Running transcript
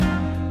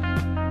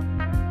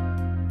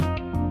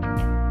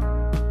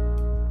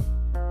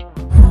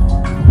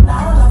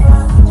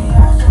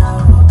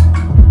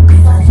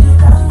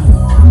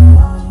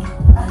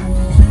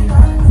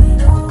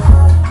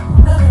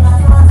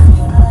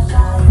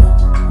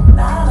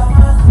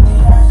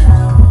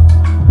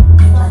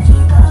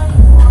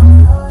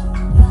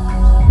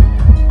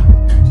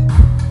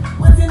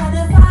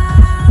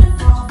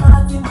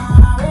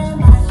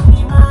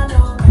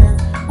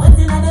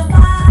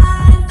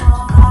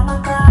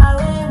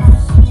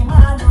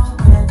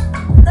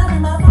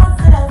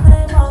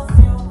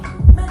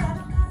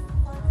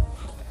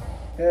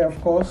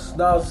Of course,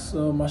 that's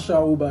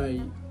Mashao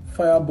by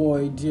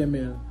Fireboy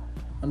DML,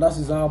 and that's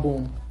his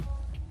album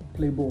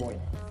Playboy.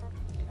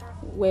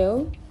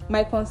 Well,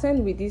 my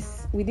concern with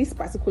this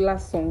particular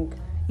song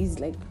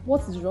is like,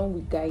 what is wrong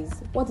with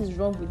guys? What is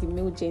wrong with the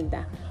male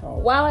gender? How?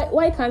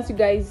 Why can't you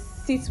guys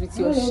sit with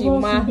your All of us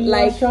shima will be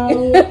like?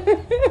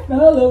 Ashao.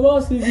 All of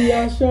us will be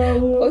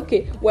Ashao.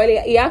 Okay, well,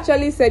 he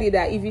actually said it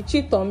that if you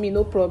cheat on me,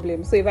 no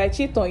problem. So if I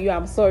cheat on you,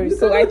 I'm sorry. You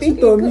So I cannot think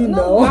cheat on me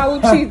no, now. I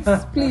will cheat,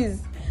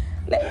 please.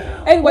 Like,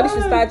 everybody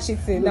should start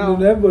cheating now.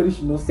 No, everybody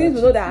should not start Since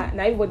we know cheating. that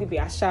now everybody be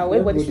a shower,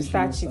 everybody should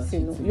start cheating.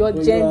 cheating. Your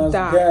But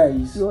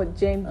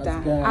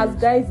gender, you as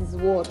guys is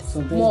what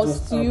something's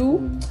must just you?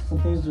 happen.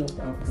 Something's just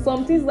happening.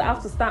 Some things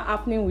have to start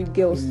happening with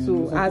girls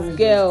too. Something's As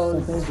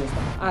girls, something's just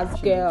happening.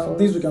 as girls. Some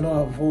things we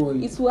cannot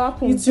avoid. It will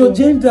happen. It's your too.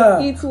 gender.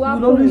 It will You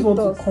happen always with want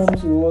us. to come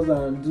to us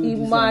and do this and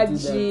do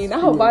Imagine.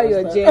 that. How about your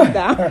understand?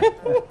 gender?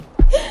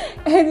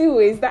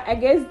 Anyways, I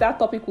guess that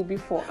topic will be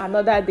for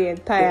another day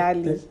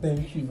entirely.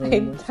 Thank you very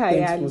much.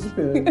 Entirely. Thanks for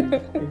sparing me.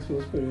 Thanks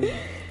for sparing me.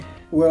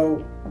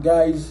 Well,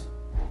 guys,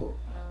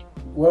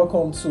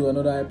 welcome to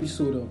another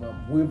episode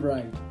of Wave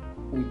Ride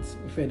with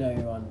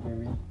Ifedayo and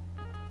Mary.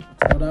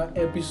 It's another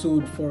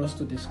episode for us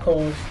to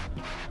discuss,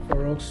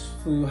 for us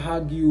to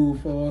argue,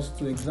 for us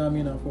to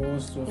examine, and for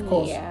us to, of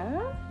course,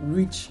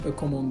 reach a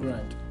common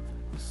ground.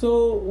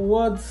 So,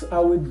 what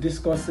are we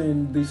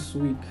discussing this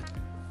week?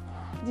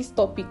 This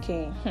topic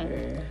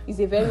is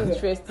a very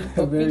interesting topic.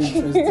 A very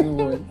interesting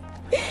one.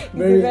 It's a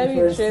very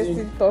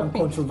interesting topic. And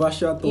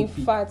controversial topic.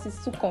 In fact,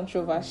 it's too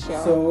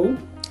controversial. So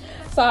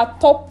our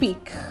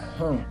topic,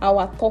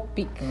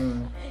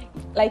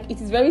 like, it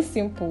is very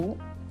simple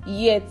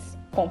yet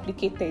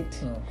complicated.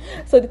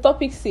 So the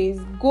topic says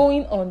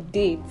going on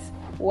dates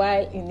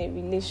while in a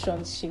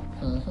relationship.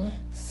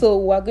 So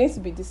we're going to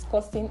be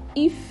discussing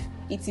if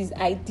it is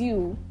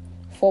ideal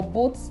for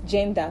both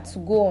gender to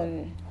go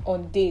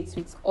on dates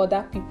with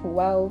other people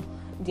while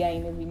they are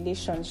in a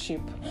relationship.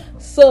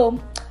 So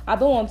I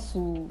don't want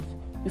to,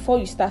 before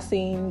you start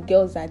saying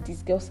girls are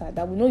this, girls are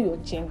that, we know your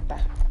gender.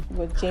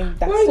 Why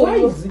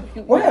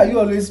are you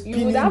always spinning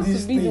you would have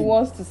this to be thing? the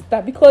ones to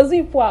start, because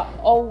people are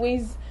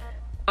always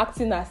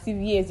acting as if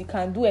yes, you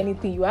can do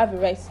anything, you have a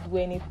right to do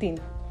anything,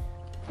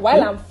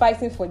 while I'm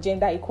fighting for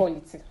gender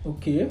equality.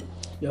 Okay,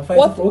 you're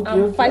fighting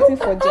for fighting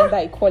for gender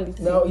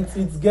equality. Now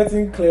it's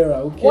getting clearer.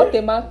 Okay, what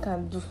a man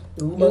can do,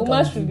 a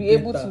woman should be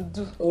able to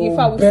do. In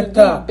fact, we should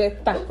do it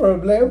better. No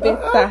problem.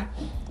 Better.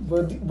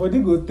 Body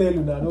go tell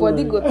you now.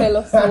 Body go tell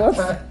us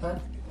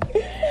what.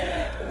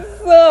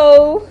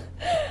 So,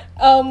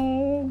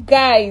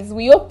 guys,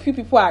 we hope you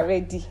people are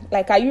ready.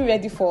 Like, are you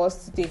ready for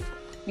us today?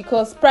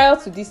 Because prior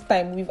to this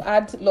time, we've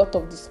had a lot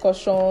of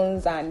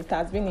discussions and it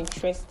has been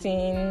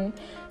interesting.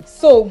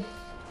 So,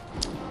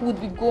 we'll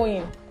be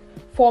going.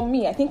 For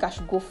me, I think I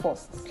should go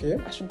first. Okay.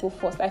 I should go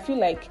first. I feel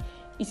like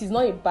it is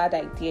not a bad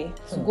idea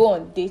to go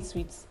on dates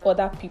with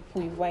other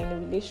people if we're in a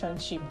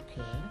relationship.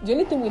 Okay. The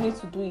only thing we need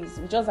to do is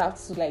we just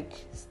have to like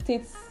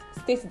state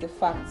the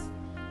facts,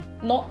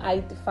 not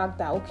hide the fact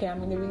that okay,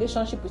 I'm in a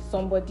relationship with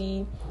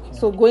somebody,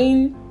 so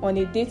going on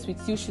a date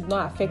with you should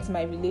not affect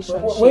my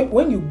relationship.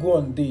 When you go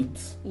on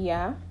dates,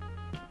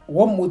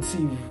 what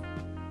motive?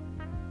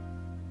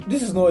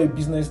 This is not a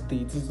business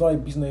date. It's not a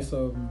business.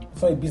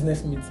 It's not a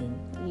business meeting.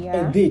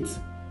 A date.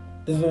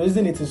 There's a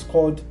reason it is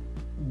called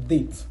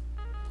date.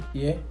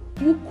 Yeah.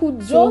 You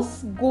could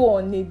just go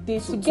on a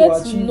date to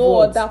get to know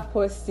other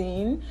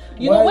person.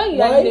 You know, when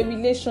you are in a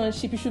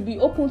relationship, you should be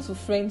open to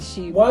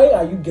friendship. Why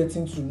are you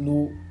getting to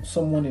know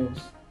someone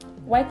else?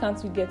 Why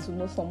can't we get to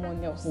know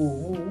someone else?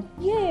 Oh,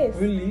 yes.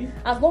 Really?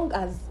 As long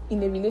as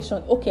in a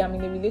relation, okay, I'm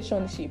in a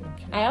relationship.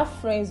 Okay. I have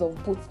friends of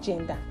both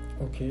gender.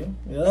 Okay.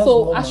 Yeah,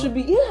 so normal.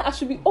 I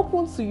should be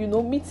open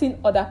to meeting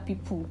other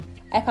people.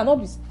 I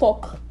cannot be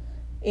stuck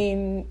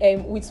in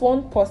with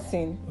one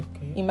person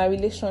in my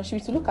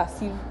relationship. To look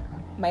as if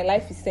my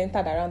life is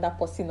centered around that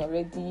person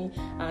already,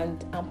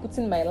 and I'm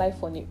putting my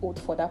life on a hold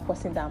for that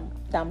person that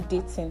I'm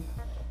dating.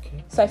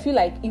 Okay. So I feel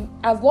like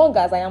as long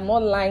as I am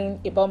not lying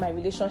about my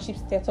relationship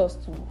status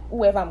to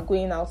whoever I'm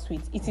going out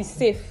with, it is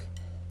safe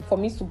for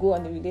me to go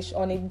on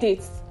a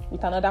date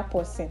with another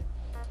person.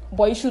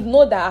 But you should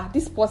know that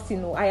this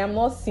person, I am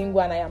not single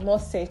and I am not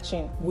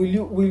searching. Will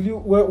you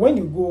when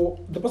you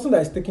go, the person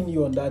that is taking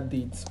you on that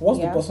date, what's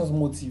the person's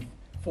motive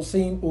for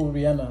saying, oh,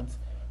 Rihanna,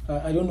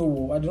 I don't know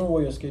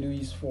what your schedule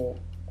is for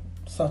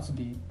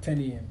Saturday, 10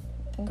 a.m.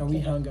 Okay. Can we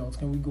hang out?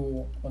 Can we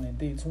go on a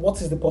date?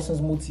 What is the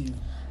person's motive?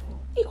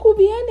 It could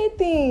be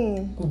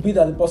anything. It could be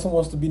that the person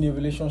wants to be in a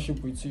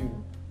relationship with you.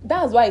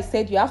 That's why I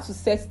said you have to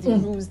set the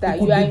rules that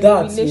you are in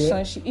a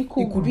relationship. Yeah? It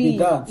could be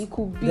that. It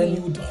could be. Then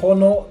you would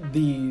honor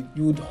the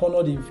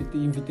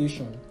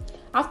invitation.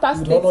 After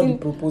stating,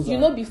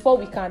 before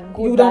we can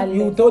go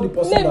you tell the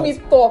person let me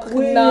talk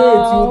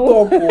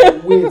now.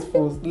 Wait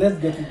first. Let's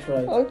get it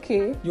right.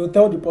 Okay. You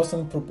tell the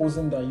person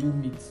proposing that you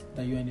meet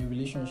that you're in a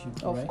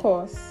relationship. Of right?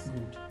 course.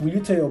 Good. Will you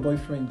tell your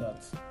boyfriend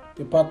that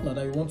your partner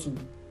that you want to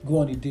go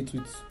on a date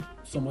with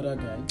some other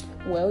guy?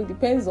 Well, it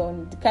depends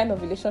on the kind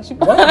of relationship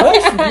Why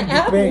should it I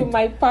have depend? with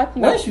my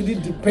partner. Why should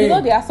it depend? You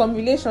know, there are some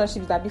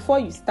relationships that before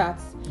you start,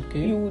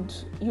 Okay.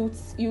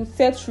 you'd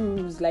set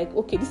rules like,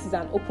 okay, this is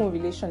an open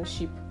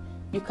relationship.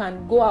 You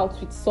can go out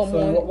with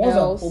someone So what's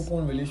else. an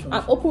open relationship?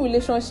 An open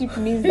relationship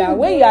means that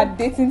when you are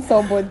dating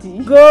somebody,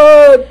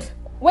 Good.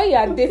 when you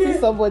are dating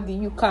somebody,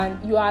 you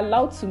are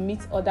allowed to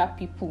meet other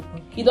people.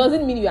 It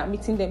doesn't mean you are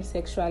meeting them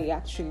sexually.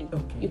 Actually,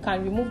 you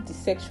can remove the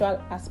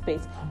sexual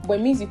aspect, but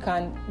it means you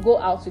can go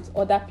out with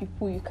other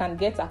people. You can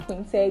get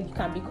acquainted. You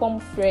can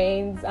become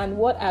friends and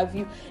what have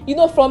you. You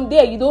know, from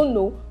there, you don't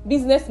know,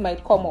 business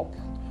might come up.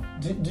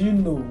 Do you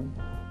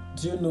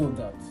know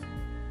that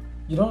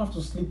you don't have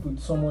to sleep with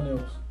someone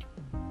else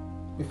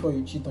before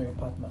you cheat on your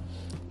partner?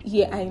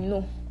 Yeah, I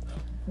know.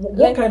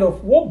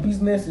 What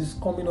business is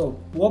coming up?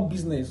 What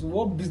business?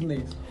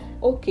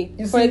 Okay.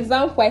 You For see-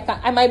 example,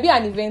 I might be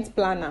an event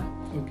planner.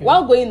 Okay.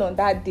 While going on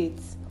that date,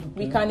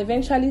 we Okay. can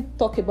eventually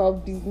talk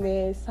about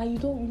business,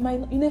 and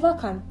you never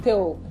can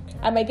tell. Okay.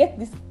 I might get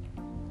this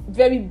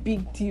very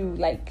big deal,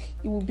 like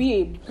it will be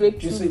a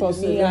breakthrough for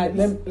me.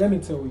 Let me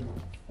tell you,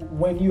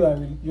 when you are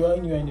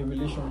in a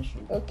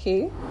relationship,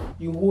 Okay,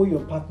 you owe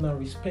your partner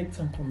respect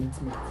and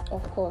commitment.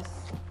 of course.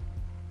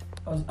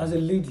 As a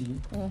lady,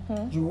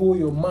 you owe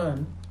your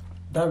man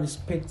that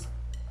respect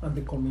and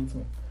the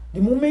commitment.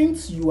 The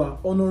moment you are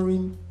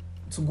honoring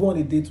to go on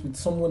a date with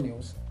someone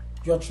else,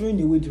 you are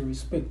throwing away the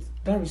respect.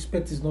 That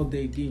respect is not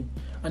there again,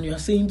 and you are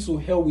saying to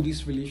hell with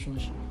this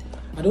relationship.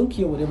 I don't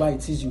care whatever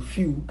it is you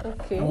feel.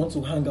 Okay. I want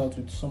to hang out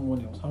with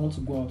someone else. I want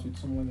to go out with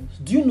someone else.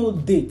 Do you know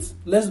dates?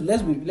 Let's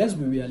be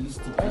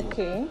realistic.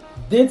 Okay,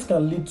 Dates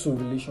can lead to a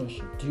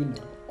relationship. Do you know?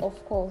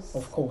 of course.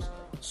 Of course.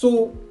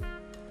 So,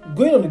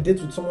 going on a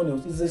date with someone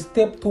else is a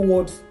step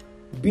towards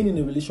being in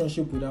a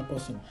relationship with that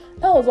person.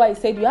 That was why I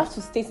said you have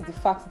to state the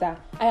fact that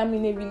I am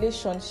in a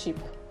relationship.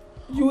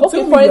 You will Okay,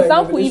 tell me for you are in a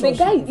example, if a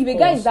relationship,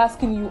 guy of is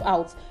asking you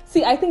out,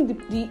 see, I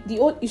think the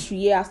whole issue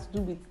here has to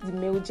do with the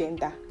male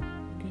gender.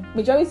 Okay.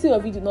 Majority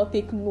of you do not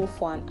take no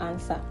for an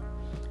answer.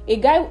 A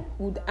guy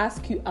would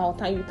ask you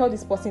out and you tell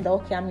this person that,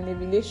 okay, I'm in a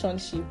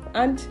relationship,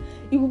 and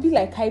it would be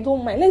like, I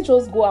don't mind, let's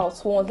just go out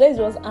once, let's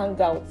just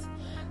hang out.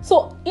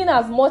 So in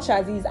as much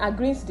as he's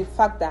agreeing to the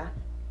fact that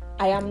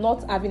I am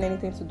not having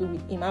anything to do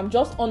with him, I'm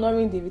just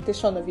honoring the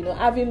invitation of,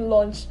 having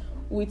lunch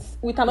with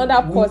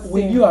another person.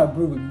 Will you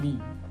agree with me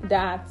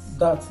that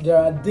that there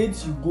are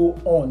dates you go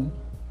on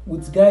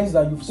with guys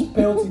that you've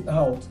spelled it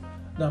out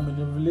that I'm in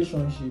a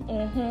relationship,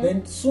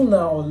 then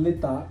sooner or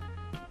later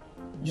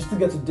you still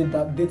get to date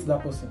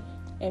that person?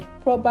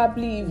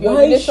 probably if your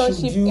Why relationship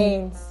should you-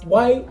 ends,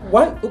 Why?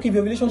 Okay, if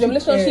your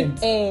relationship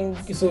ends.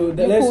 Okay, so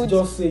let's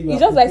just say it's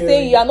just like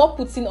saying you are not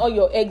putting all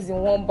your eggs in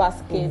one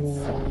basket.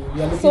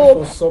 You're looking So-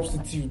 for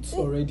substitutes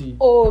already.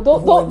 Oh,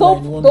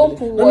 don't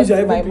put words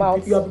in my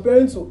mouth. You are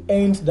preparing to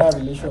end that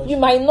relationship. You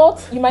might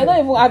not even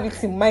have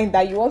it in mind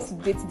that you want to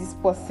date this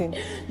person.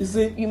 You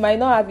see, You might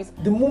not have it.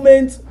 the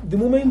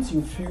moment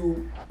you feel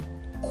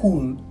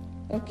cool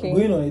Okay.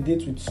 going on a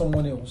date with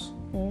someone else,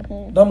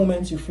 that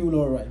moment you feel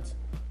alright.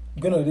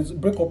 Going on a date,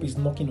 breakup is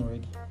knocking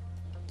already.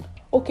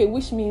 Okay,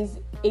 which means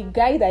a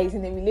guy that is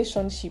in a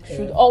relationship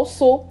should Yeah.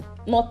 also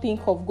not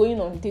think of going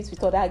on dates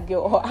with other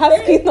girls or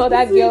asking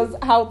other girls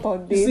out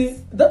on You dates.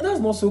 see, that's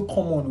not so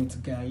common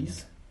with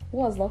guys.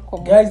 What's not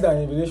common? Guys that are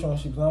in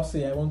relationships now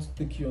say, I want to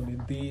take you on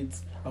a date,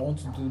 I want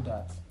to do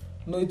that.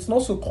 No, it's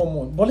not so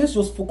common. But let's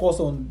just focus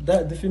on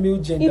the female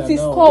gender. It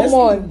is now. common.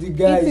 Let's leave the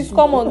guys. It is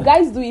common.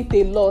 Guys do it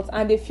a lot,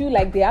 and they feel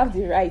like they have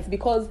the right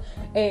because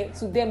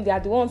to them they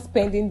are the ones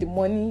spending the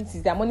money. It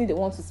is their money they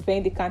want to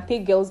spend. They can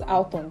take girls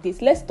out on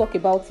dates. Let's talk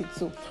about it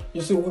too.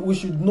 You see, we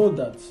should know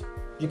that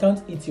you can't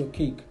eat your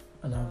cake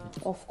and have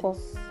it. Of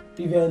course.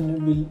 If you're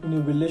in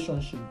a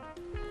relationship,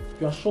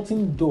 you are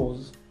shutting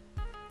doors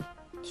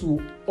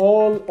to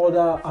all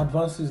other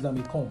advances that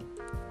may come.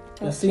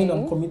 You're saying,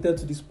 I'm committed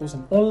to this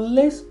person.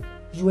 Unless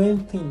you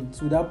end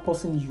things with that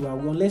person you are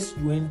with, unless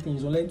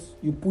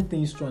you put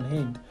things to an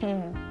end,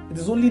 it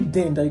is only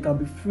then that you can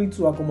be free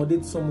to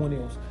accommodate someone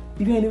else.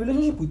 If you're in a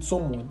relationship with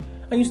someone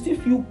and you still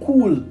feel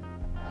cool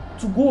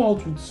to go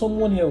out with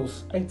someone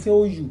else, I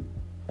tell you,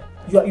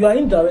 you are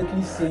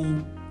indirectly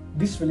saying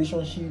this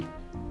relationship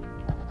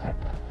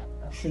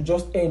should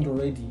just end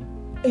already.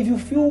 If you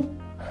feel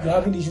you're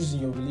having issues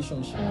in your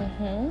relationship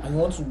and you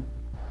want to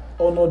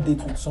honor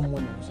date with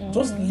someone else,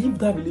 just leave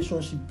that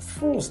relationship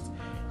first.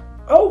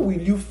 How will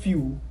you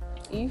feel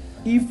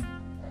if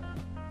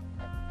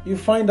you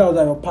find out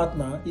that your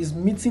partner is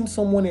meeting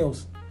someone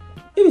else,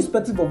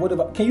 irrespective of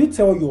whatever? Can you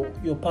tell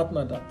your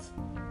partner that,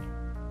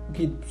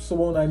 okay,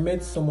 I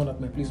met someone at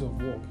my place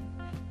of work.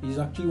 He's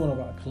actually one of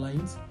our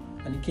clients,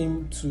 and he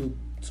came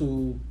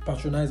to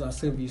patronize our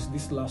service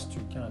this last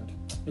weekend.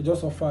 He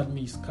just offered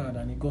me his card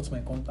and he got my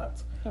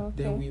contact.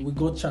 Okay. Then we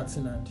got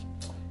chatting, and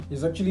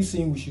he's actually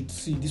saying we should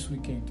see this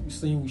weekend. He's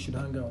saying we should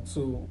hang out.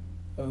 So,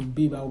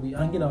 babe, I'll be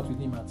hanging out with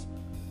him at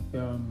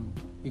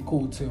a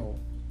hotel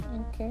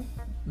Okay.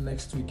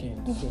 next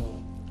weekend.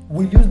 So,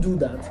 will you do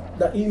that?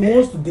 That he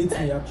wants to date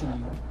me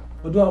actually.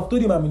 Although I've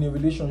told him I'm in a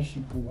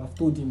relationship, I've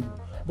told him,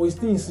 but he's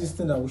still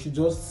insisting that we should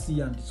just see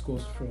and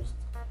discuss first.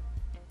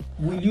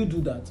 Will you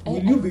do that?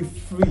 Will you be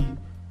free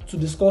to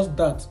discuss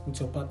that with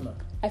your partner?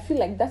 I feel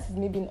like that is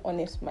me being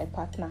honest with my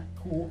partner.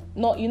 Cool.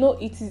 No,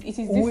 it is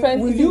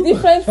different. It is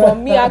different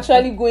from me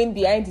actually going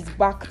behind his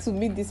back to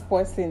meet this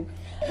person.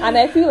 And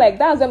I feel like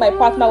that's when my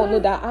partner will know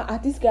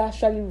that this guy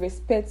actually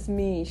respects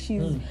me.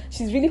 She's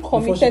really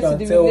committed to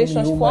the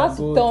relationship. For her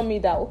to tell me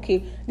that,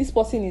 okay, this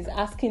person is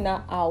asking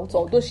her out,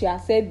 although she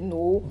has said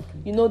no,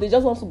 they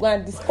just want to go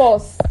and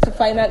discuss to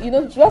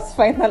just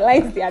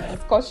finalize their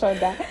discussion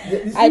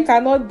that I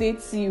cannot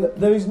date you.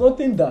 There is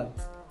nothing that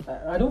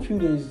I don't feel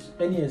there is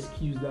any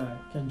excuse that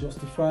can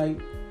justify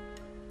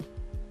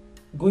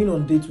going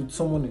on dates with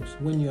someone else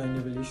when you are in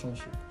a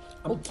relationship.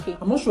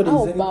 I'm not sure there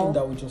is anything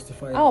that will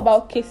justify. How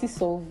about cases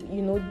of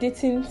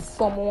dating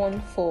someone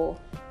for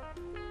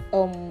I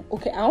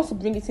want to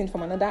bring it in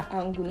from another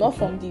angle, not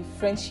from the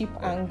friendship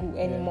angle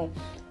anymore.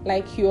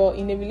 Like you're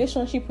in a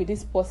relationship with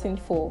this person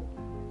for,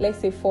 let's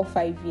say,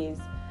 4-5 years,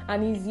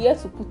 and he's here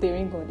to put a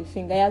ring on the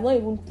finger. He has not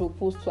even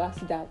proposed to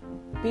ask that,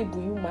 babe,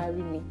 will you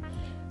marry me?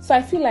 So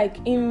I feel like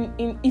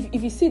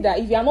if you see that,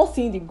 if you are not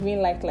seeing the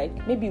green light,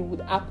 like maybe it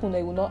would happen or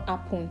it will not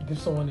happen, give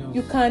someone else.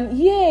 You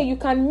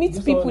can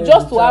meet people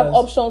just to have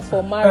options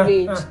for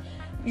marriage.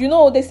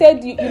 They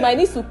said you might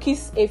need to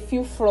kiss a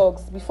few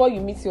frogs before you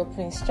meet your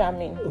Prince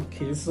Charming.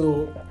 Okay,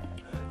 so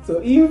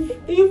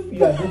if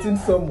you are dating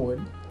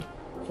someone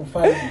for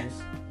 5 years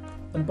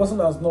and the person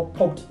has not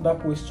popped that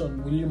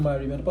question, will you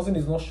marry me? And the person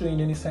is not showing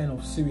any sign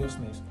of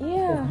seriousness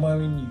of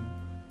marrying you,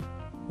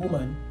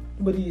 woman.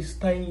 Nobody is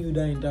tying you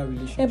down in that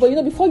relationship. Yeah,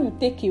 but before you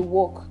take a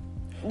walk,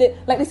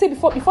 like they say,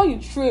 before you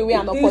throw away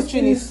an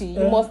opportunity,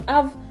 you must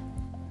have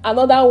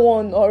another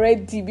one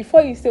already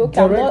before you say,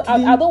 okay,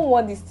 I don't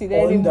want this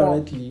today anymore.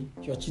 Indirectly,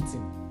 you're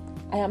cheating.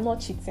 I am not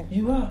cheating.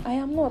 You are. I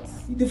am not.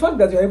 The fact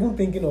that you're even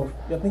thinking of,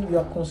 you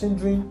are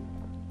considering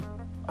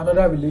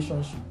another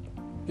relationship,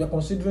 you're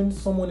considering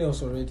someone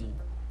else already,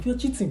 you're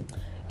cheating.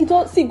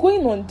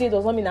 Going on date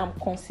does not mean I'm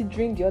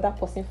considering the other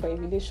person for a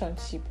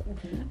relationship.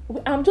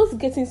 Okay. I'm just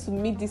getting to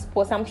meet this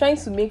person. I'm trying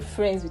to make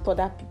friends with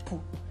other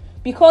people.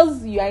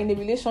 Because you are in a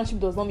relationship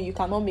does not mean you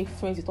cannot make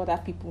friends with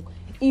other people.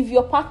 If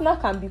your partner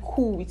can be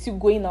cool with you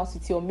going out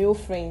with your male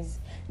friends,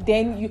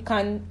 then you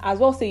can as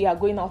well say you are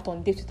going out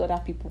on dates with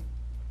other people.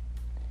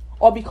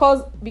 Or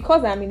because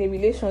I'm in a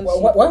relationship.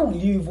 Why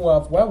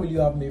will you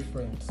have male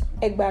friends?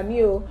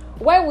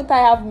 Why wouldn't I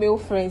have male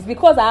friends?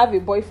 Because I have a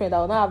boyfriend, I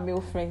will not have male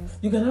friends.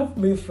 You can have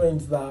male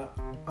friends that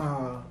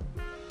are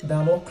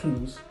not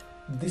close,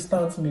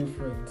 distant male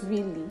friends.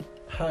 Really?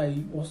 Hi,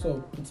 what's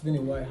up? It's been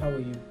a while. How are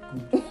you?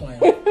 Good, fine.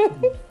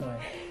 Good, fine.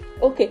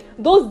 Okay,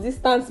 those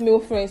distant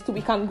male friends too,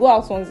 we can go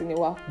out once in a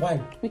while.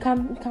 Why? We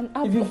can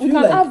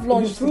have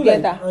lunch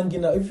together. Like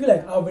hanging out, if you feel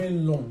like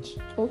having lunch,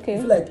 okay.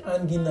 If you feel like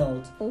hanging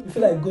out, okay. If you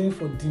feel like going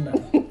for dinner,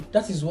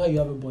 that is why you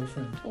have a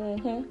boyfriend.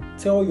 Mm-hmm.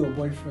 Tell your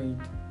boyfriend,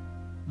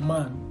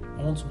 man,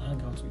 I want to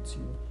hang out with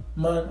you.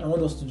 Man, I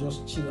want us to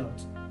just chill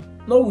out.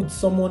 Not with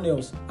someone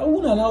else. I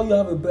wouldn't allow you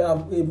to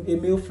have a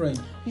male friend.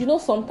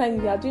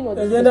 Sometimes we are doing all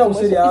this. And then I would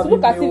say they have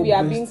look as if we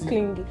are being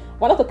clingy.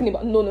 We're not talking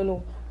about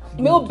no.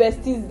 Male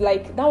besties,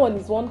 like that one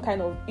is one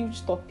kind of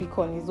huge topic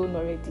on its own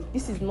already.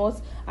 This is not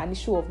an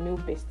issue of male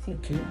bestie.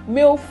 Okay.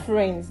 Male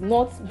friends,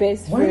 not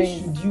best friends.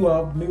 Why should you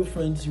have male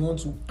friends you want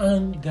to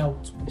hang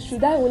out with?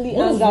 Should I only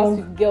hang out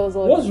with girls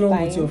all the time? What's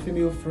wrong with your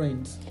female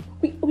friends?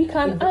 We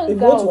can hang out. If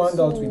you want to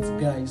hang out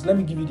with guys, let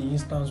me give you the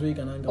instance where you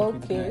can hang out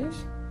with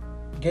guys.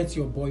 Get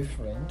your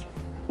boyfriend.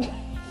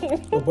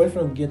 Your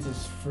boyfriend will get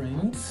his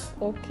friends.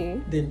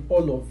 Okay. Then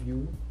all of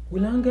you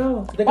will hang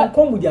out. They can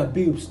come with their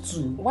babes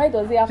too. Why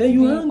does it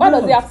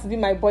have to be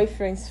my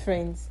boyfriend's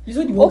friends? You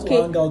said you want to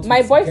hang out with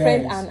my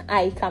boyfriend guys. And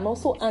I can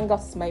also hang out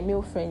with my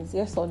male friends,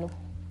 yes or no?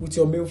 With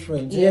your male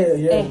friends? Yes.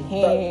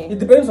 Yeah. It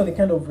depends on the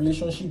kind of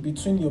relationship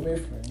between your male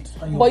friends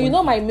and your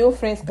boyfriend. My male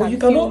friends can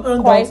feel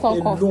quite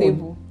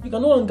uncomfortable. You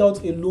cannot hang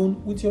out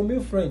alone with your male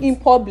friends. In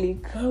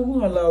public. I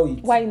won't allow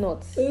it. Why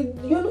not?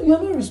 You're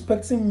not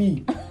respecting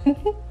me.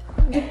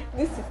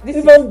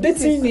 This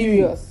is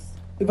serious.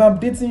 If I'm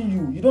dating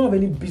you, you don't have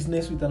any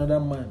business with another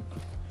man.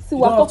 See,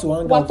 we're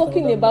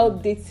talking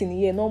about dating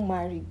here, not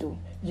married though.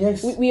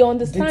 Yes. We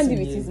understand if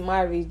it is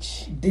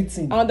marriage.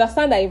 Dating. I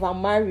understand that if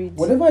I'm married,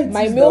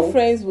 my male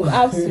friends will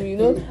have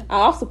to,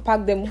 I have to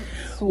pack them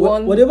to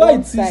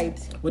one side.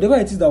 Whatever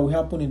it is that will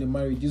happen in the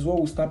marriage is what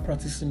we'll start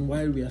practicing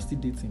while we are still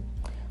dating.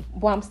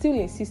 But I'm still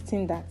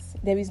insisting that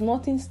there is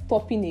nothing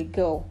stopping a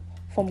girl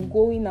from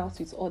going out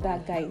with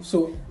other guys.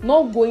 So,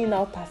 not going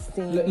out as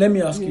saying. Let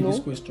me ask you this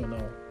question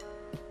now.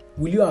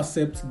 Will you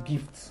accept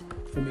gifts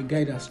from a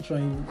guy that's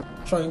trying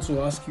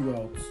to ask you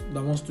out,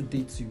 that wants to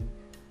date you,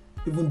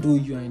 even though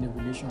you are in a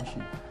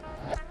relationship?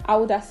 I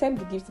would accept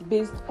the gift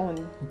based on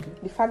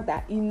the fact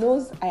that he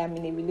knows I am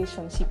in a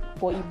relationship,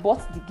 but he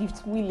bought the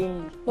gift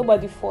willingly.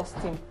 Nobody forced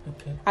him.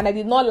 Okay. And I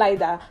did not lie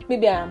that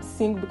maybe I am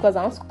single because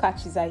I want to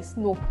catch his eyes.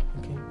 No.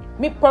 Okay.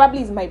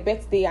 probably it's my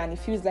birthday and it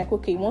feels like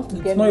okay, he wants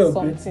to get me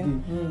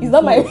something. It's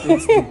not my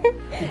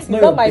it's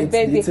not my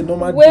birthday. It's a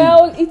normal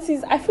day. It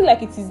is. I feel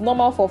like it is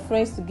normal for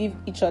friends to give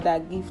each other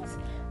gifts.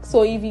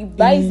 So if he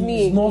buys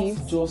me a gift, it's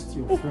not just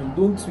your friend.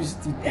 Don't twist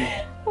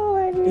it. Oh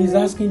my God. He's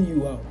asking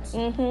you out. He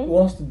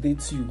wants to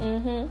date you.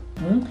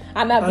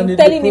 And I've been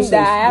telling him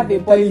that I have a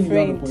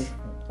boyfriend.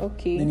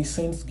 Okay. Then he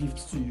sends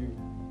gifts to you.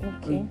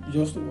 Okay.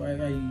 Just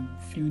I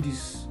feel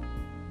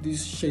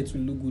this shirt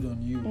will look good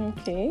on you.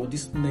 Okay. Or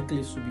this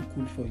necklace will be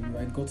cool for you.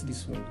 I got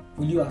this for you.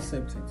 Will you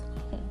accept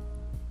it?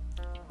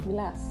 Will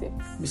I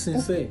accept? Be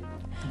sincere.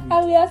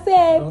 I will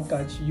accept. Don't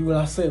catch you. You will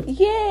accept.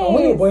 Yeah. And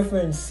when your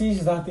boyfriend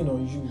sees that thing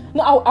on you,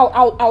 no,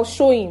 I'll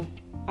show him.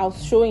 I'll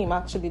show him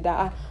actually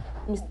that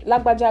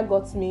Lagbaja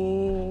got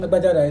me.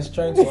 Lagbaja that is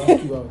trying to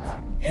ask you out.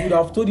 You would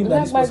have told him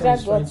that this person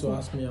is trying to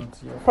ask me out.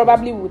 Yeah.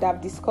 Probably would have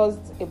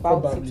discussed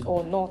about it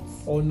or not.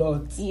 Or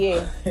not.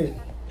 Yeah.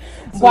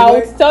 But I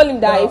would tell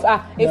him that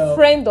if a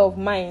friend of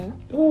mine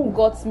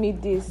got me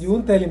this. You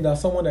won't tell him that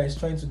someone that is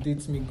trying to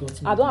date me got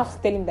me. I don't have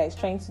to tell him that he's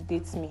trying to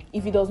date me.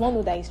 If he does not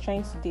know that he's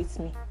trying to date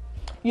me.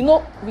 You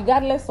know,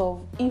 regardless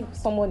of if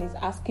someone is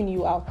asking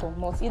you out or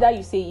not, either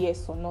you say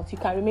yes or not, you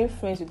can remain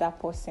friends with that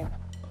person.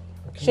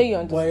 Okay. Sure, you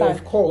understand? Well,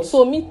 of course.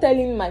 So me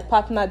telling my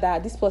partner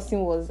that this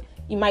person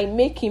it might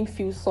make him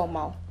feel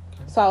somehow.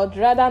 So I would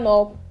rather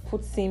not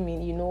put him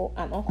in,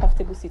 an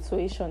uncomfortable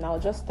situation. I'll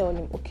just tell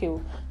him, okay,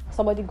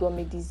 somebody got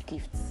me these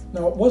gifts.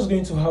 Now, what's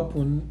going to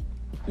happen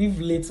if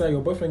later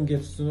your boyfriend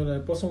gets to know that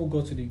the person who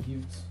got you the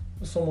gift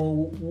is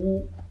someone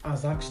who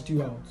has asked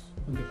you out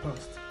in the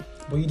past,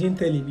 but you didn't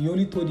tell him, you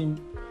only told him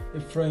a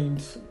friend,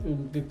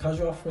 the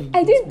casual friend.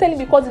 I didn't tell him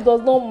because it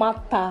does not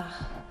matter.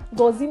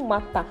 Does it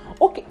matter?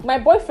 Okay, my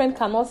boyfriend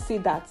cannot say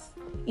that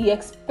he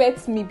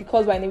expects me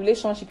because we're in a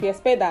relationship. He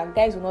expects that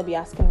guys will not be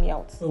asking me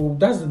out. Oh,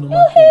 that's the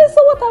normal thing.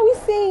 So what are we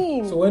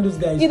saying? So when those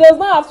guys... He does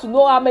not have to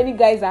know how many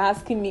guys are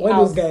asking me when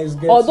out. Those guys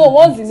get although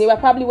once in a while,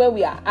 probably when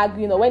we are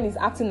arguing or when he's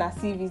acting as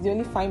if he's the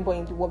only fine boy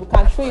in the world, we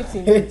can throw it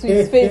into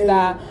his face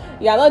that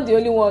you are not the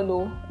only one.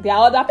 No, there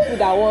are other people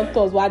that want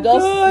us. We're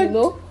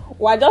just,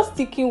 we're just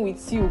sticking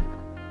with you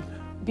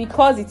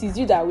because it is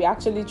you that we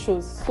actually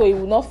chose. So he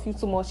will not feel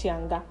too much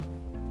anger.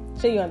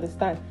 Sure, you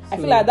understand? So, I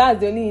feel like that's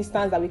the only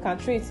instance that we can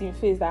throw it in your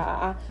face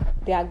that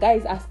there are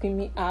guys asking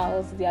me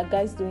out, there are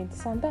guys doing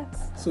this and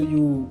that. So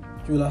you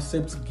will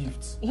accept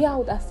gifts? Yeah, I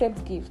would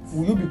accept gifts.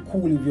 Will you be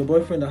cool if your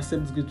boyfriend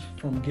accepts gifts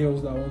from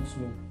girls that want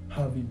to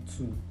have him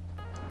too?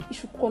 You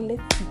should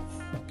collect it.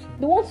 Okay.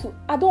 They want to.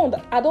 I don't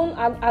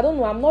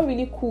know. I'm not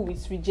really cool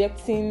with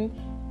rejecting.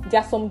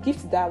 There are some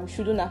gifts that we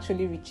shouldn't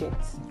actually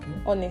reject.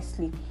 Okay.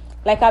 Honestly,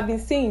 like I've been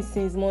saying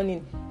since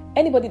morning,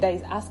 anybody that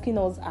is asking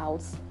us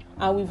out.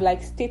 And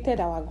we've stated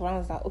our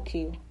grounds that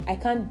okay, I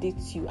can't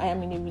date you. I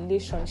am in a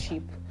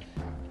relationship.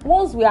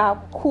 Once we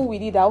are cool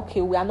with it, that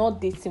okay, we are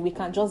not dating, we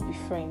can just be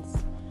friends.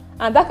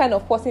 And that kind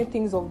of person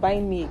thinks of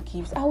buying me a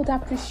gift, I would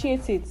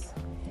appreciate it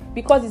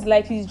because it's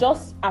like he's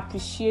just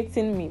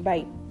appreciating me by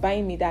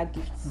buying me that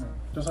gift.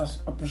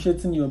 Just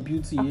appreciating your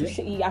beauty.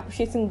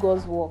 Appreciating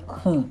God's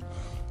work.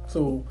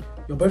 So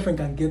your boyfriend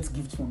can get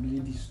gifts from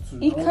ladies too.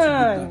 He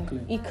can.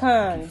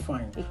 Okay,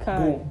 fine. He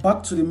can. But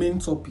back to the main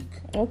topic.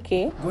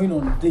 Okay. Going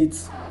on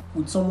dates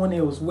with someone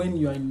else when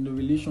you are in a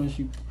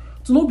relationship.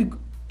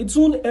 It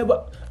won't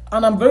ever.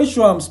 And I'm very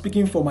sure I'm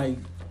speaking for my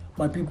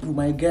people,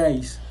 my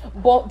guys.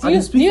 But do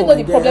you know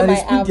the problem I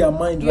have?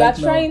 You are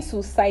trying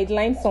to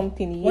sideline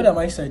something here. What am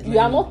I sidelining? You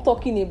are not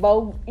talking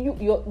about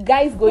your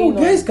guys going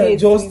on dates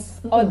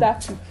with other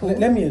people.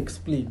 Let me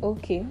explain.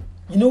 Okay.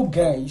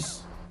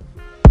 Guys.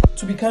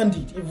 To be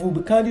candid, if we'll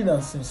be candid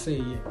and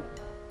sincere here,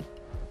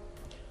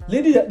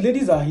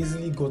 ladies are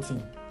easily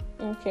gotten.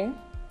 Okay.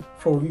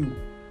 For you,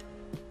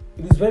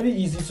 it is very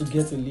easy to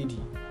get a lady.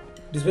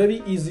 It is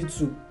very easy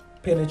to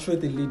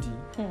penetrate a lady.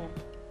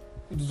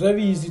 It is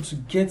very easy to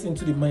get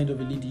into the mind of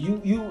a lady.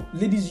 You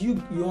ladies, you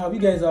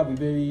guys have a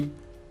very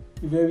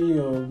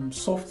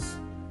soft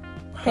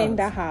heart.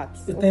 Tender heart.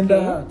 A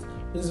tender heart.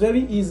 It's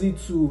very easy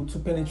to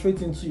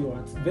penetrate into your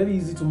heart. Very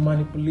easy to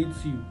manipulate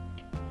you.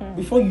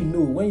 Before you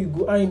know, when you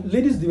go,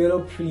 ladies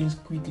develop feelings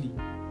quickly.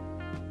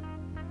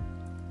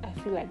 I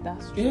feel like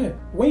that's true. Yeah,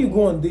 when you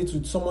go on dates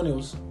with someone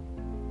else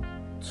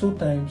 2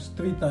 times,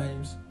 3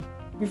 times,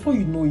 before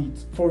you know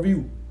it, for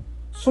real,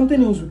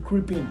 something else will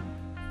creep in.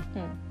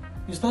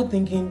 You start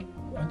thinking,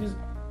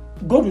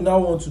 God will now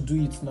want to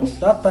do it now.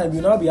 That time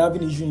you'll now be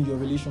having issue in your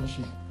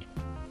relationship.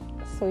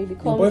 So it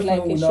becomes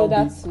like a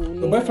shoulder to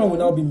your boyfriend will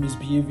now be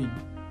misbehaving.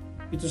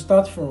 It will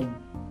start from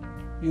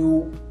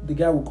the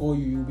guy will call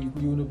you,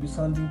 you will be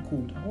sounding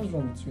cold. What's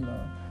wrong with you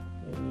now?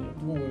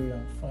 Don't worry,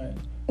 I'm fine.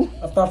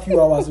 After a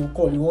few hours, he'll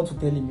call. You want to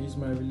tell him it's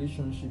my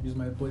relationship, it's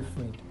my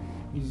boyfriend.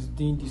 He's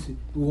doing this.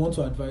 We want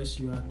to advise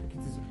you. It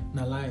is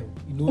na lie.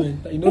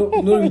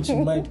 Reach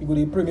in mind. You go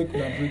to pray make you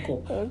break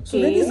up. Okay. So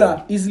ladies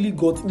are easily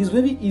got. It is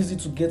very easy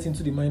to get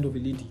into the mind of a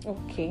lady.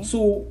 Okay.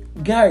 So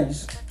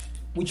guys,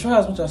 we try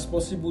as much as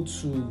possible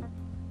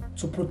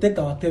to protect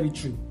our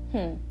territory.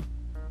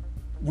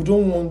 We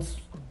don't want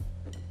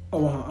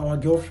our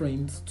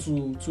girlfriends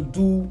to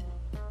do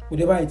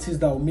whatever it is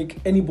that will make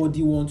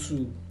anybody want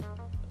to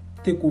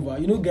take over.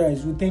 You know,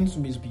 guys will tend to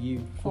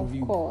misbehave for Of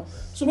you. course.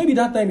 So maybe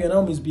that time you're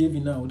now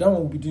misbehaving now, that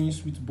one will be doing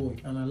sweet boy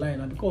and a line.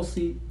 And because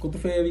say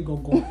Kutiri,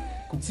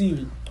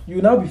 you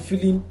will now be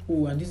feeling,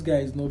 oh, and this guy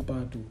is not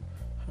bad though.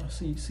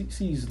 See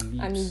his lips.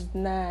 And he's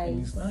nice. And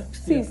he's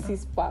nice. See his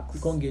six packs.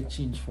 You can't get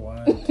change for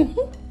her.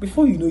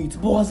 Before you know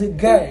it, but as a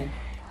guy,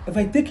 if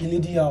I take a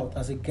lady out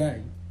as a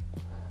guy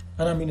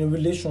and I'm in a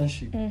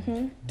relationship,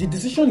 the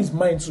decision is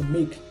mine to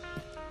make.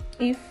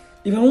 If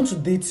I want to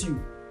date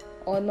you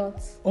or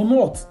not.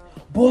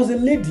 But as a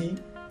lady,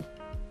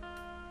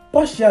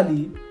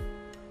 partially,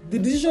 the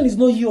decision is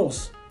not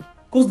yours.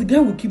 Because the guy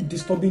will keep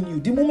disturbing you.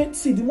 The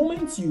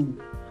moment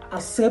you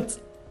accept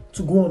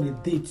to go on a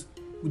date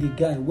with a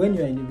guy when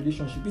you're in a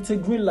relationship, it's a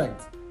green light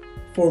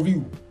for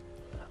you.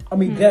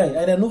 I'm a guy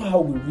and I know how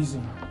we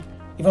reason.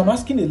 If I'm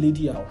asking a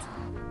lady out,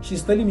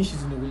 she's telling me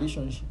she's in a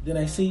relationship, then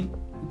I say,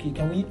 okay,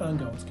 can we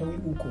hang out? Can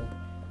we hook up?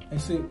 I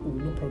say, oh,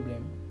 no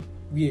problem.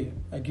 Yeah,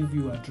 I give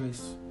you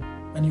address.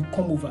 And you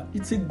come over.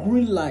 It's a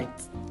green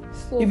light.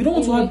 So if you don't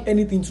want to have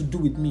anything to do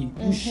with me,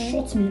 you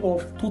shut me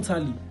off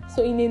totally.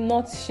 So in a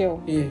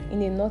nutshell,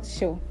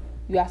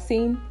 you are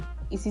saying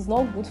it is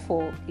not good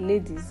for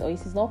ladies, or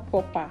it is not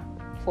proper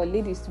for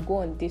ladies to go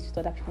on dates with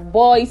other people.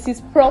 But it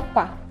is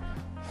proper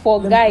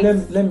for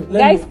guys.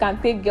 Guys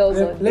can take girls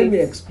on dates. Let me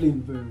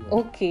explain very well.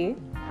 Okay.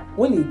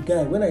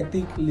 When I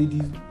take a lady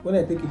on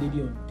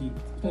date,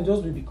 it can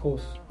just be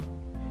because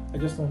I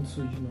just want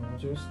to,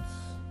 just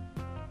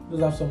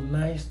have some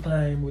nice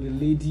time with a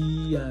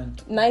lady and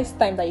nice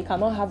time that you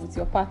cannot have with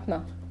your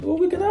partner. Well,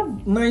 we can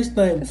have nice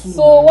time too.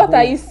 So what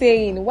are you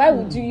saying? Why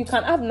would you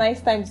can have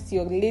nice time with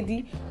your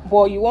lady,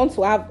 but you want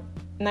to have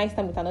nice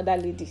time with another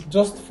lady?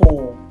 Just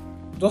for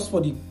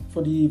the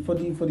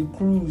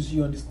cruise,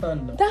 you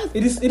understand now?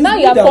 It is now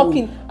you are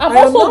talking. I'm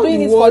also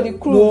doing it for the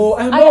cruise. No,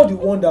 I'm not the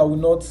one that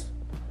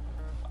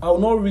I will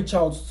not reach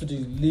out to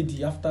the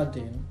lady after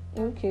then.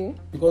 Okay.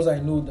 Because I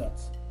know that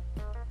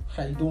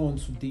I don't want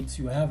to date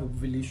you. I have a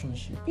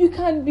relationship. You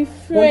can be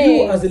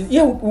friends. But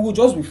you we will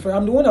just be friends.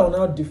 I'm the one that will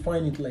now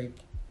define it like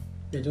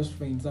they're just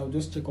friends. I'll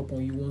just check up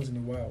on you once in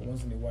a while.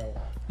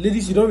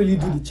 Ladies, you don't really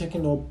do the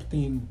checking up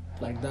thing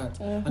like that.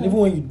 And even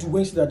when you do,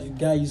 when you see that the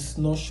guy is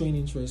not showing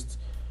interest,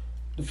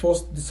 the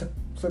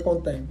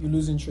second time you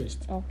lose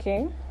interest.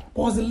 Okay.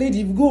 But as a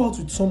lady, if you go out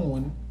with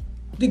someone,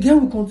 the guy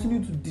will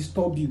continue to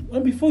disturb you,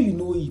 and before you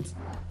know it, you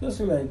just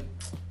feel like,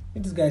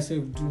 let this guy say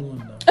do one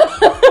now.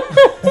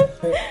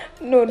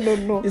 No.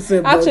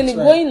 Actually,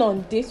 going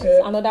on dates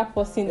with another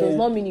person does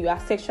not mean you are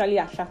sexually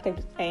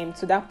attracted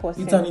to that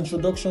person. It's an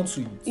introduction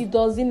to it. It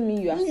doesn't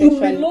mean you are You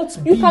may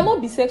not be. You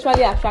cannot be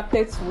sexually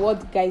attracted to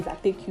what guys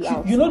that take you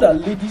out. You know that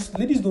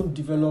ladies don't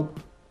develop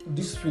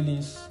these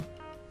feelings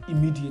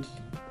immediately.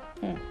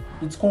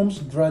 It comes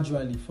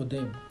gradually for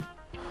them.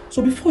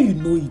 So before you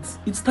know it,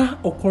 it starts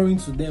occurring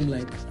to them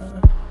like,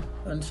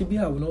 and Chibi,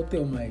 I will not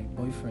tell my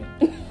boyfriend.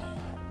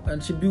 And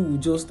Chibi will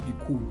just be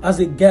cool. As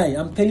a guy,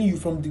 I'm telling you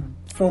from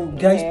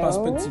guy's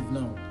perspective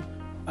now.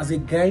 As a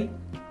guy,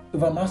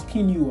 if I'm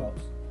asking you out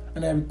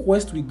and I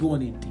request we go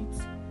on a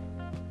date,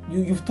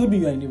 you've told me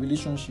you are in a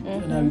relationship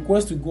and I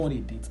request we go on a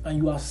date and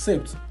you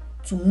accept,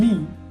 to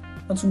me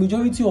and to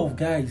majority of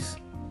guys,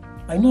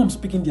 I know I'm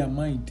speaking their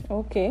mind.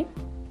 Okay.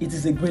 It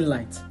is a green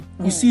light.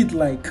 We see it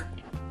like,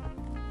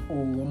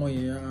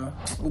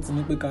 what's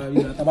in the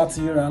career?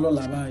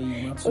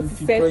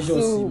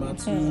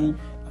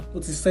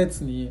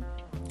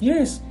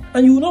 Yes,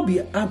 and you will not be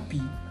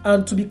happy.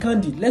 And to be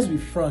candid, let's be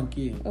frank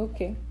here.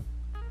 Okay.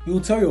 You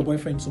will tell your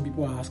boyfriend some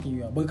people are asking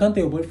you out, but you can't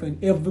tell your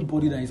boyfriend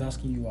everybody that is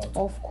asking you out.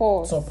 Of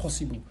course. It's not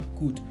possible.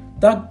 Good.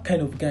 That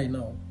kind of guy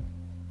now,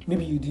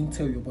 maybe you didn't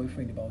tell your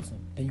boyfriend about him,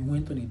 then you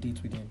went on a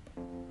date with him.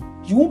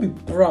 You won't be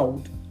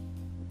proud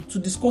to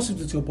discuss it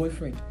with your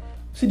boyfriend.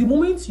 See, the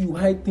moment you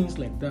hide things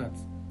like that,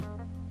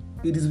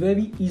 it is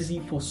very easy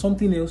for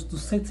something else to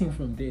set in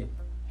from there.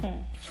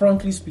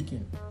 Frankly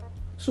speaking.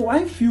 So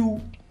I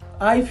feel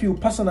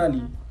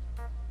personally,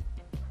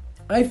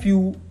 if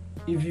you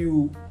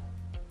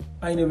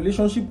are in a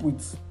relationship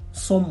with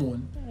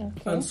someone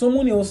and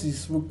someone else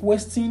is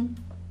requesting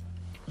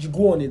you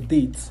go on a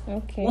date,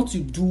 what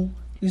you do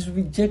is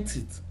reject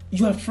it.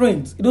 You are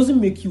friends. It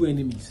doesn't make you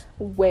enemies.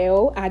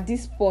 Well, at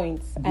this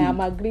point, I am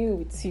agreeing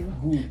with you.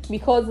 Good.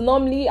 Because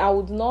normally I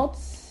would not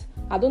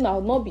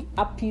be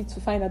happy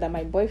to find out that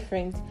my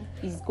boyfriend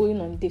is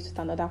going on dates with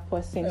another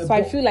person. So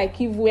I feel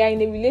like if we are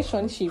in a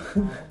relationship,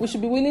 we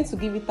should be willing to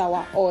give it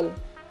our all.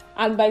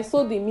 And by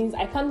so they means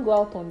I can't go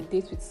out on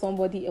dates with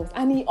somebody else.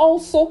 And he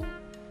also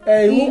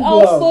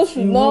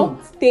should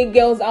not take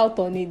girls out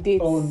on a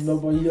date. Oh no,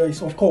 but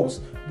yes, of course.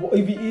 But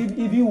if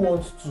he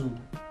wants to,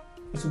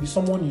 it will be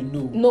someone you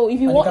know. No, if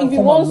he wants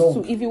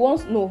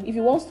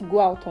to go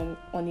out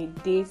on a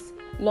date,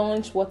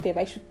 lunch, whatever,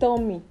 he should tell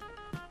me.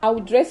 I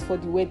will dress for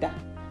the weather.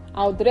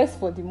 I'll dress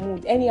for the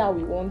mood. Anyhow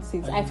we want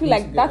it. I feel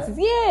like that's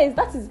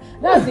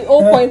the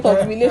whole point of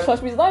the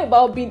relationship. It's not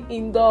about being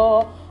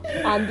indoor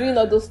and doing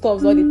all those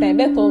stuff all the time.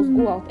 Let us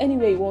go out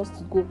anywhere he wants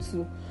to go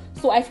to.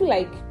 So I feel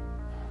like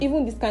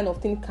even this kind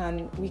of thing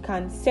we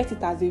can set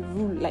it as a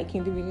rule, like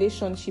in the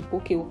relationship.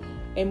 Okay,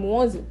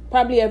 once,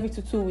 probably every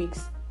 2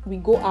 weeks, we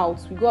go out,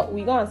 we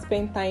go and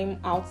spend time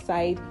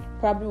outside.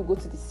 Probably we go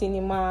to the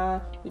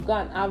cinema, we go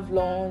and have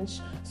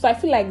lunch. So I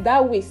feel like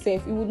that way,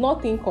 safe, you would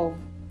not think of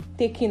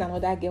taking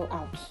another girl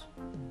out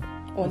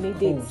on a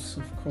date.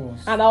 Of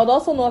course. And I would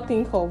also not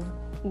think of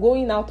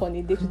going out on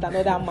a date with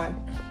another man.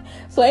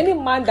 So any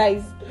man that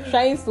is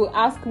trying to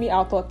ask me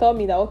out or tell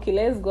me that, okay,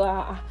 let's go,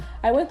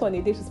 I went on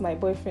a date with my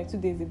boyfriend 2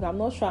 days ago, I'm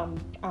not sure I'm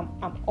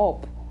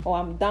up or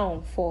I'm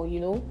down for,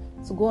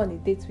 to go on a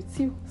date with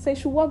you. So it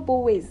should work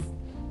both ways.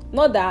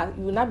 Not that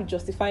you will not be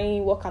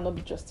justifying what cannot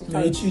be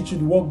justified. It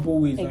should work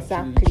both ways.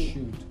 Exactly.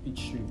 Actually. It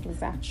should.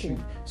 Exactly. It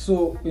should.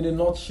 So, in a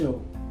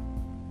nutshell,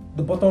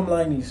 the bottom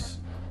line is,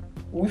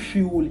 we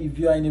feel if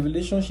you are in a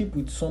relationship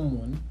with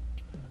someone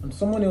and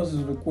someone else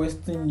is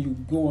requesting you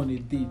go on a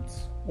date,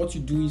 what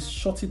you do is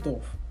shut it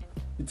off.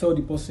 You tell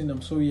the person,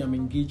 I'm sorry, I'm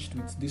engaged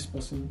with this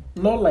person.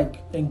 Not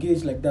like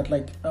engaged like that,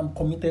 like I'm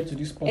committed to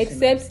this person.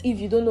 Except if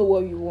you don't know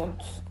what you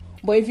want.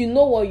 But if you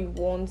know what you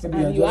want,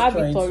 maybe and you have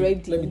it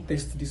already, let me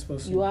test this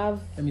person. You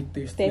have let me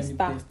test.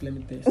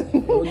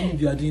 Only if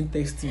you are doing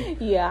testing.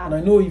 Yeah. And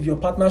I know if your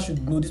partner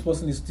should know this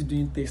person is still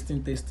doing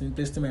testing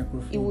my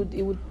profile.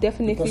 It would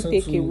definitely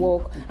take a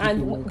walk.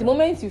 And the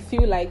moment you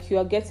feel like you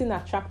are getting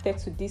attracted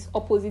to this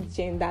opposite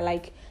gender,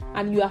 like,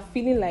 and you are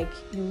feeling like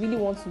you really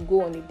want to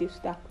go on a date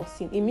with that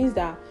person, it means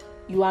that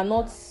you are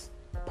not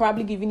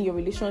probably giving your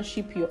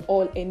relationship your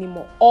all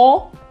anymore,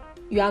 or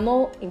you are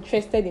not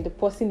interested in the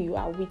person you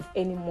are with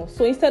anymore.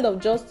 So instead of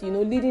just,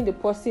 leading the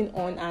person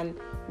on and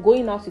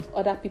going out with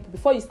other people,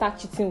 before you start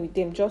cheating with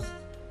them, just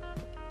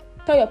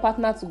tell your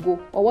partner to go.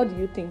 Or what do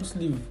you think? Just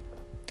leave.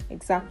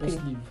 Exactly.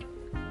 Just leave.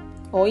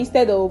 Or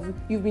instead of,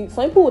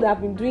 some people would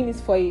have been doing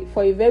this for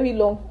a very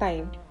long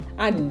time,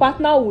 and the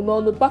partner will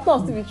not know. The partner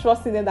will still be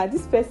trusting them that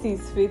this person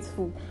is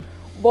faithful.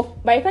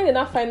 But by the time they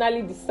now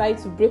finally decide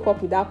to break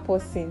up with that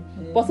person,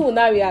 person will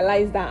now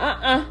realize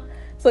that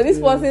so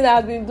this person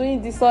has been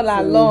doing this all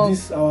along. It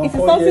is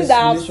something that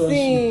I've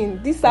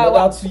seen. This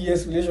our 2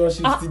 years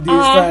relationship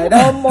today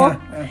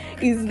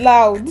is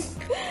loud.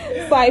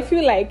 So I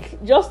feel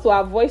like just to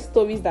avoid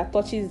stories that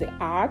touches the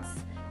heart,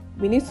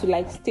 we need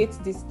to state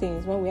these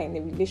things when we are in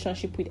a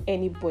relationship with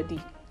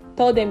anybody.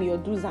 Tell them your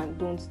do's and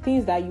don'ts,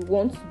 things that you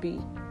want to be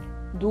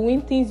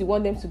doing, things you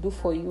want them to do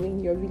for you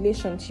in your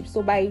relationship.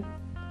 So by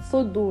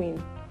so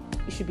doing,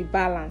 it should be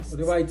balanced.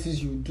 Whatever it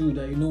is you do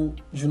that you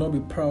should not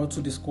be proud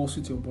to discuss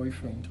with your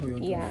boyfriend or your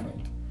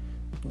girlfriend,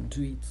 don't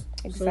do it.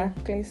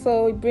 Exactly.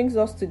 So it brings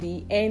us to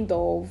the end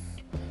of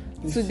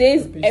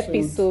today's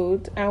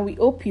episode, and we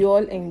hope you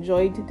all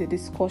enjoyed the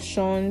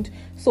discussion.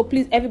 So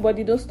please,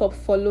 everybody, don't stop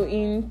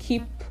following,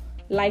 keep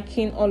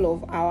liking all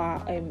of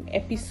our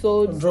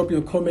episodes. Drop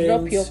your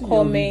comments,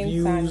 your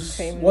reviews,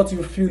 and what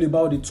you feel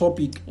about the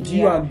topic. Do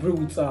you agree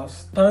with our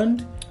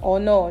stand or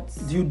not?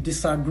 Do you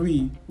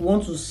disagree? We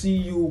want to see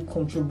you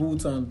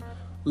contribute and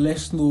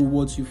let's know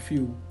what you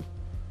feel.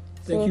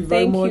 Thank you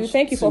very much.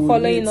 Thank you for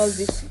following us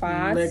this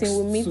far.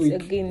 We'll meet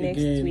again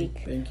next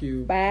week. Thank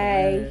you.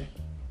 Bye.